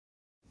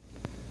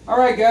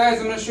Alright guys,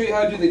 I'm going to show you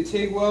how to do the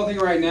TIG welding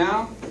right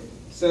now.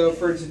 So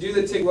to do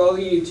the TIG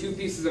welding you need two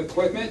pieces of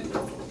equipment.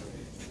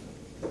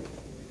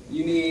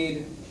 You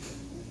need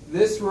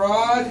this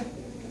rod,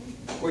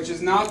 which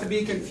is not to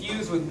be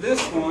confused with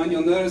this one.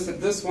 You'll notice that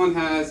this one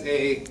has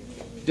a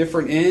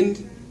different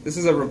end. This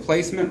is a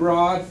replacement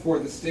rod for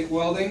the stick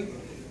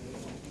welding.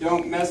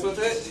 Don't mess with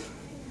it.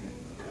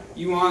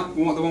 You want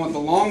the one with the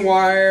long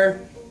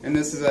wire, and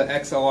this is an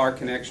XLR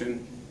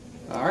connection.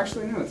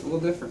 Actually, no, it's a little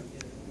different.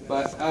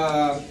 But,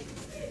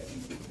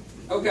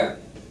 okay.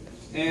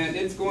 And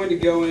it's going to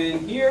go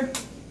in here.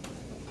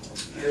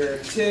 Your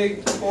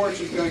TIG torch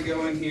is going to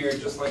go in here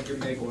just like your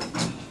MIG one.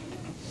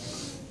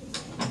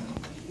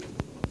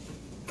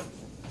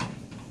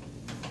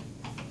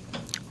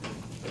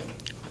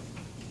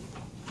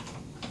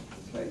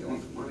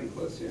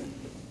 Close here.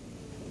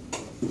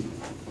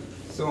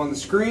 So on the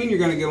screen you're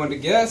going to go into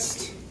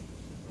guest.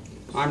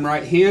 I'm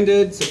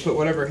right-handed, so put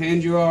whatever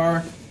hand you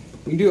are.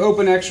 You can do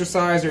open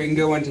exercise or you can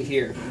go into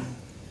here.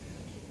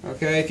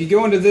 Okay, if you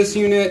go into this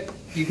unit,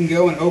 you can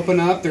go and open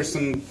up. There's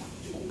some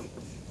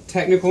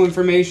technical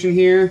information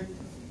here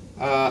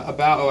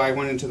about, oh, I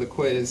went into the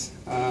quiz.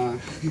 I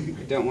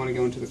don't want to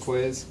go into the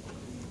quiz.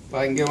 But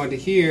I can go into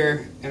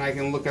here and I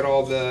can look at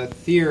all the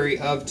theory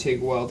of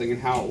TIG welding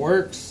and how it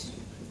works.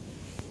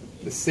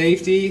 The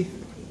safety,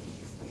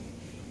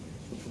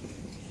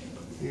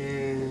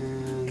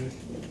 and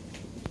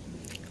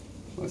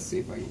let's see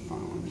if I can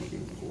find what I'm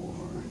looking for.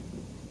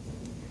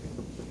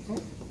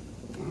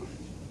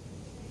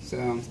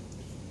 So,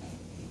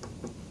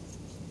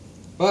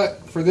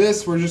 but for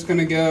this we're just going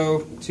to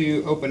go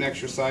to open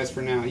exercise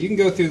for now. You can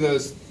go through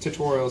those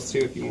tutorials too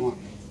if you want.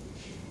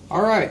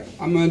 Alright,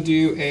 I'm going to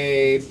do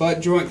a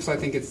butt joint because I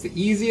think it's the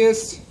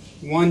easiest.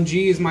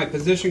 1G is my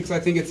position because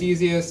I think it's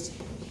easiest.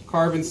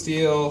 Carbon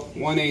steel,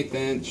 1/8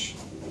 inch.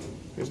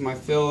 Here's my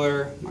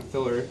filler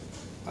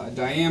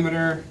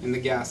diameter, and the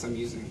gas I'm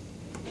using.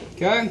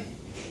 Okay? I'm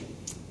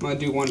going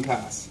to do one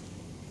pass.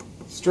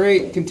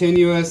 Straight,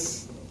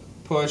 continuous,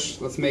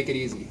 push. Let's make it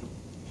easy.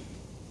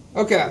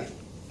 Okay.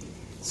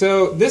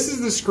 So this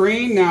is the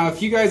screen. Now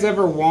if you guys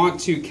ever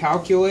want to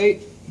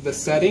calculate the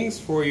settings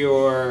for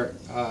your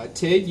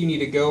TIG, you need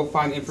to go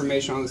find the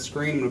information on the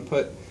screen. I'm going to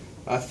put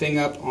a thing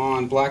up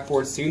on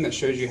Blackboard soon that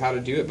shows you how to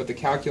do it, but the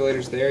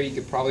calculator's there. You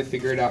could probably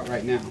figure it out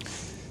right now.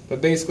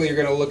 But basically you're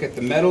going to look at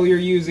the metal you're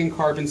using,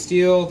 carbon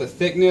steel, the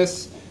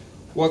thickness,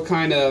 what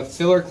kind of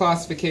filler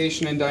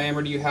classification and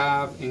diameter you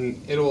have,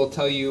 and it will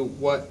tell you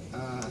what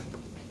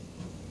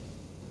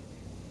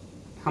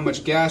how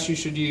much gas you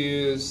should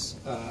use,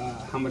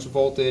 how much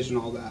voltage and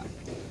all that.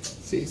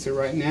 See, so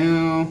right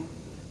now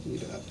you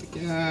need to up the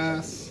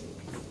gas.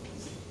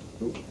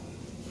 Ooh.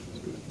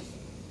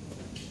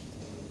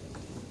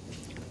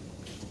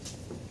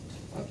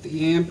 Up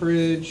the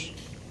amperage.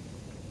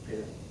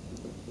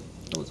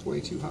 Oh, it's way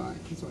too high.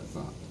 That's what I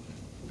thought.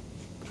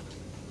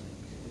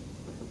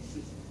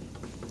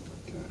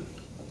 Okay.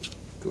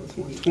 Go with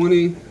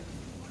 120.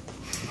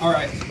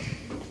 Alright.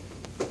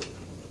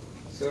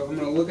 So I'm going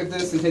to look at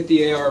this and hit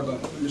the AR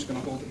button. I'm just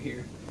going to hold it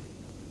here.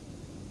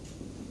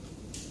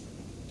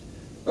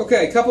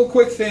 Okay, a couple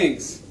quick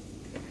things.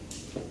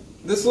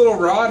 This little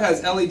rod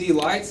has LED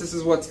lights. This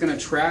is what's going to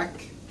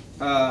track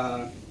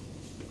the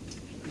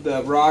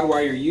rod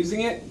while you're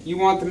using it. You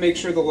want to make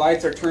sure the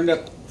lights are turned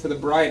up to the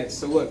brightest.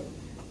 So look,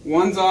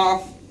 one's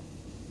off,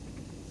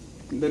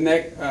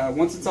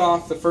 once it's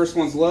off, the first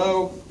one's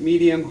low,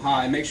 medium,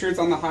 high. Make sure it's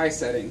on the high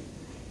setting.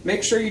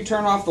 Make sure you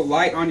turn off the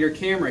light on your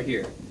camera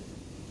here,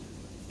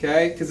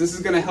 okay, because this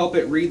is going to help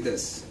it read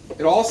this.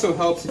 It also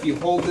helps if you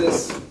hold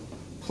this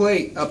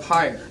plate up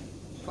higher,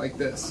 like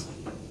this.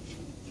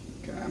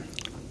 Okay.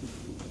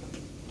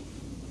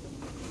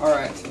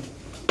 Alright,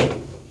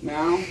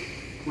 now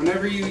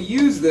whenever you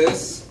use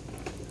this,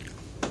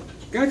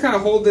 you're going to kind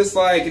of hold this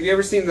like, have you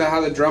ever seen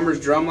how the drummers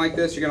drum like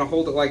this? You're going to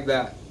hold it like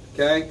that,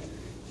 okay?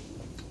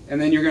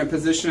 And then you're going to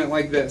position it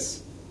like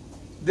this.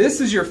 This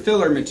is your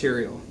filler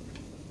material.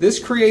 This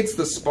creates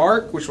the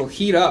spark, which will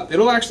heat up.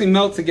 It'll actually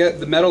melt to get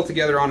the metal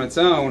together on its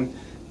own,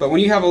 but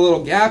when you have a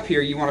little gap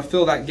here, you want to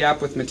fill that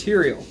gap with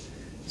material.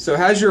 So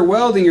as you're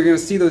welding, you're going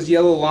to see those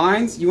yellow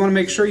lines. You want to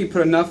make sure you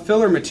put enough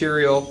filler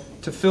material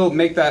to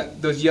make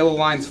those yellow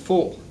lines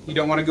full. You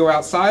don't want to go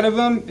outside of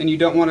them, and you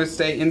don't want to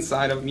stay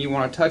inside of them. You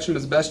want to touch them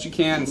as best you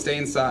can and stay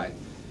inside.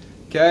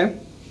 Okay?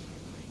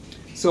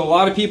 So a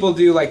lot of people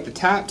do like the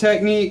tap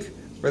technique,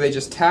 where they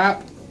just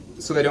tap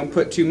so they don't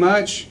put too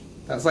much.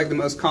 That's like the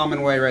most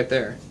common way right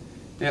there.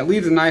 And it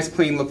leaves a nice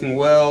clean looking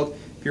weld.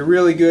 If you're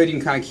really good, you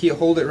can kind of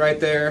hold it right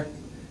there.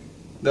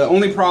 The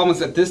only problem is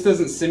that this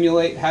doesn't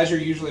simulate, as you're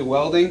usually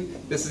welding,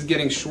 this is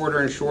getting shorter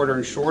and shorter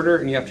and shorter,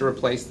 and you have to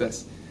replace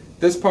this.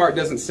 This part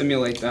doesn't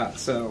simulate that,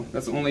 so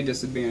that's the only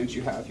disadvantage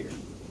you have here.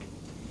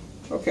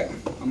 Okay,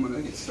 I'm going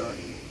to get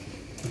started.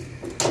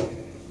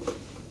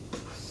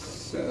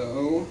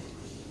 So,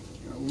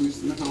 I'll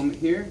loosen the helmet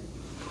here.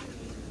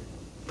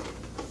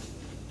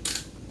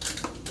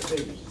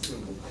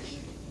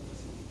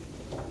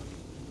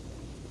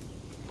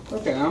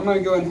 Okay, I'm going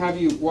to go ahead and have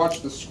you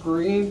watch the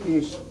screen. You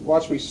can just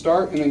watch me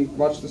start and then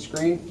watch the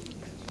screen,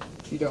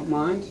 if you don't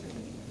mind.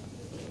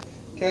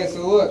 Okay,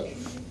 so look,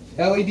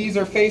 LEDs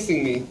are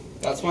facing me.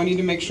 That's what I need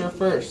to make sure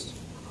first.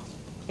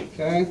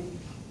 Okay?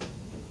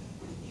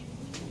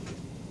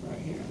 Right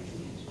here.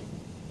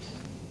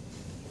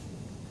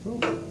 Oh,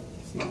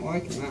 it's not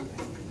liking that.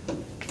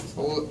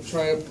 Let's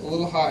try it a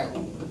little higher.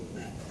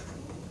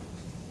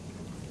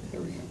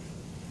 There we go.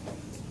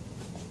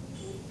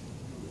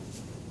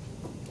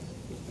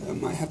 I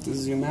might have to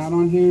zoom out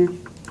on here.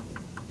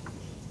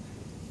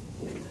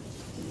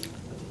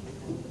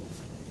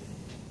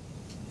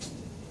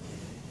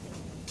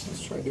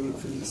 Let's try doing it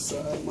from this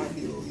side. It might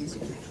be a little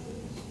easier.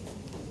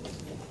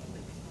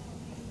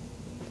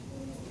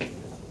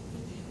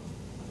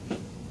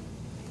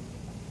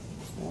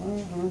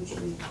 Why aren't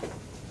you?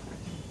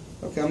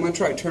 Okay, I'm going to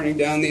try turning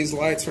down these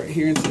lights right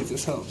here and see if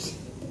this helps.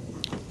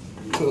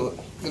 To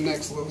the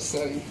next little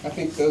setting. I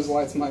think those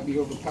lights might be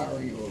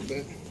overpowering a little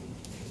bit.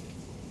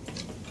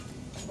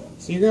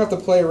 So you're going to have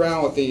to play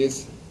around with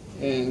these,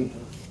 and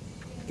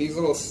these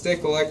little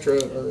stick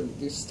electrode, or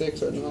these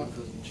sticks are not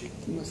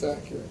too much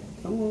accurate.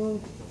 Come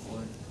on.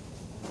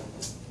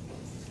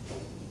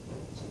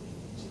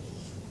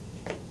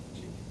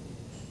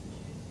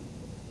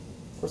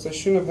 Of course, I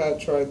shouldn't have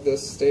tried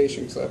this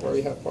station because I've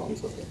already had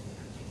problems with it.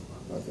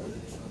 Okay.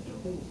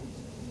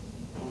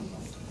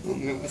 Oh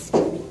no, that's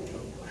fine.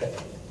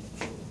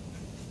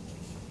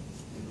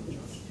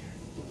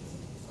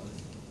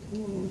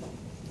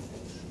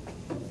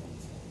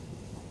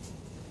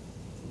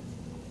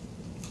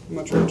 I'm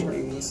going to try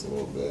turning this a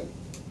little bit.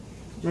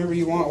 Remember,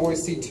 you want to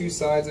always see two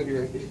sides of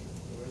your...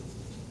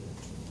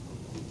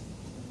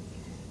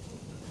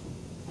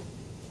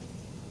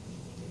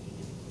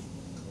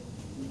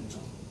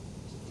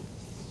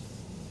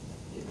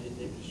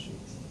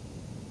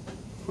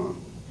 Huh.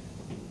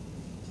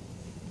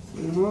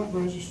 You're not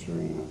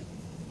registering that.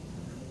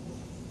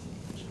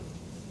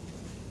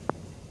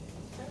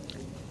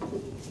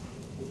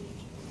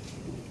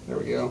 There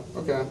we go.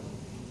 Okay.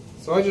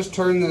 So I just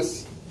turned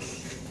this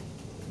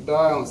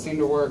dial and it seemed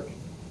to work.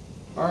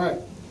 Alright,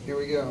 here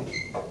we go.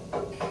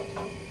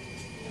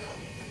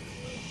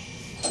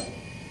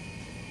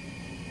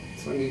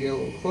 So I need to get a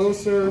little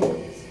closer.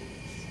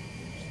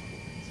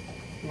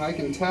 And I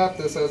can tap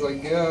this as I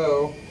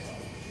go.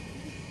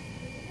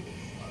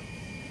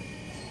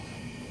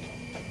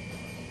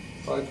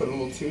 Probably put a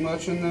little too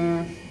much in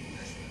there.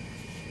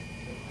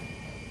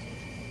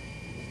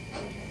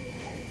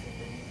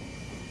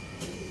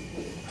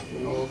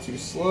 And a little too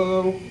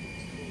slow.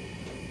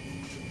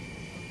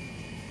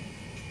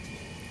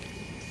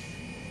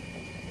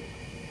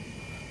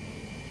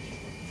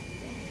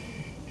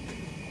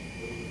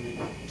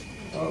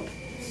 Oh,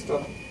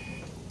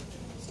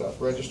 stop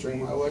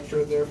registering my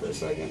electrode there for a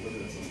second.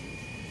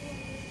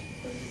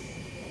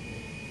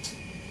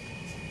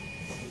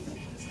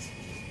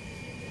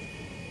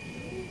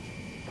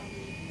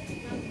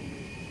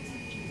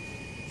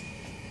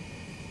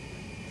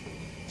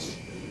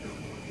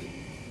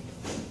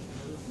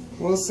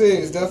 We'll see.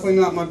 It's definitely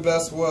not my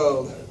best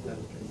weld.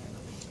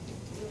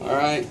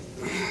 Alright.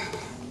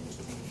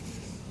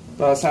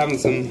 But I was having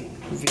some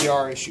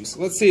VR issues.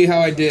 Let's see how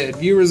I did.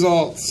 View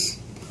results.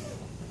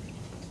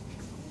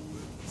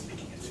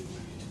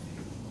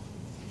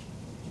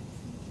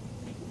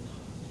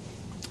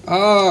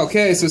 Oh,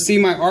 okay. So see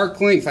my arc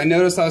length. I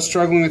noticed I was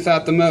struggling with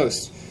that the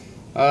most.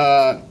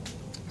 I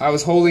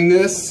was holding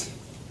this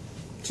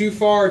too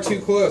far or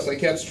too close. I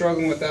kept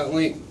struggling with that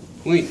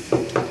length.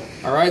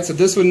 Alright, so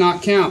this would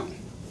not count.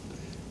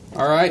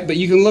 Alright, but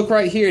you can look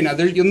right here. Now,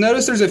 you'll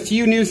notice there's a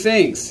few new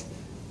things.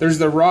 There's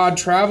the rod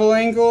travel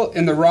angle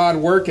and the rod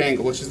work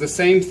angle, which is the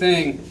same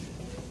thing.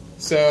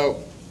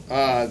 So,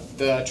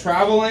 the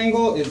travel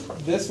angle is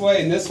this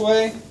way and this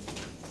way.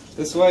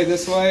 This way,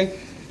 this way.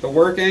 The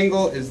work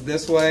angle is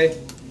this way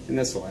and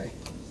this way.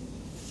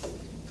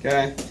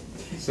 Okay?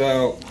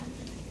 So,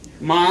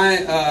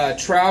 my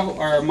travel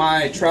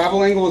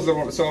angle was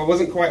the, so I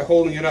wasn't quite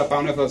holding it up. I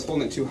don't know if I was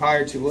holding it too high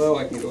or too low.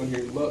 I can go in here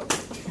and look.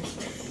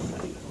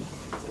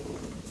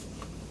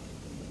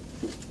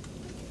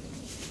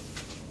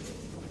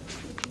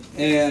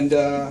 And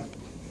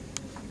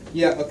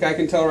yeah, okay, I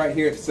can tell right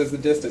here it says the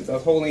distance. I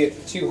was holding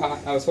it too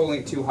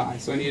high.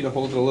 So I needed to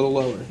hold it a little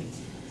lower.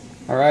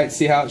 All right,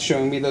 see how it's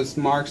showing me those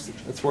marks?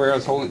 That's where I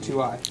was holding it too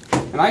high.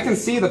 And I can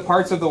see the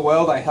parts of the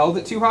weld I held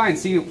it too high and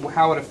see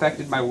how it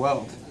affected my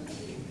weld.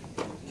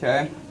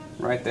 Okay,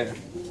 right there.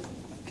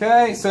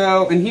 Okay,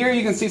 so in here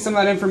you can see some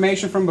of that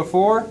information from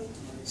before.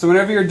 So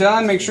whenever you're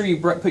done, make sure you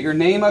put your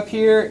name up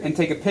here and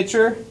take a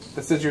picture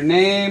that says your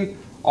name,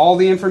 all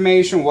the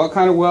information, what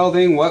kind of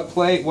welding, what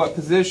plate, what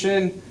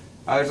position.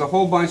 There's a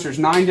whole bunch. There's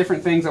 9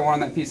 different things I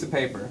want on that piece of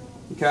paper.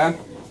 Okay.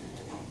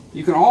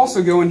 You can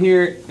also go in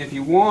here if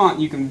you want.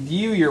 You can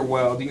view your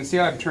weld. You can see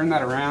how I've turned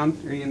that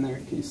around. Are you in there?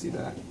 Can you see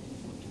that?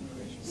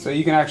 So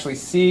you can actually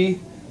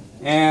see.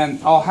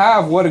 And I'll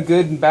have what a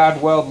good and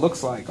bad weld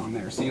looks like on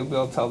there, so you'll be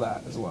able to tell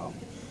that as well.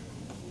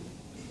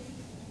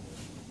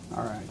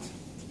 Alright.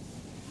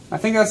 I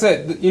think that's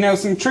it. You know,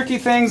 some tricky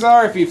things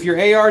are if your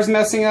AR is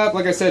messing up,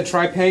 like I said,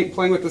 try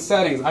playing with the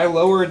settings. I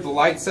lowered the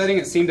light setting,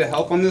 it seemed to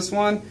help on this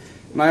one,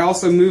 and I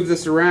also moved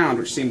this around,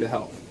 which seemed to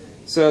help.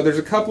 So there's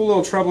a couple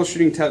little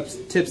troubleshooting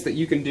tips that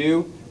you can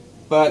do,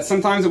 but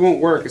sometimes it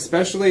won't work,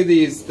 especially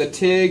the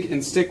TIG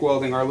and stick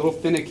welding are a little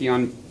finicky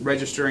on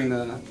registering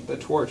the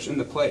torch and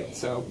the plate,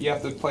 so you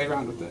have to play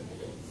around with it.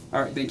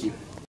 Alright, thank you.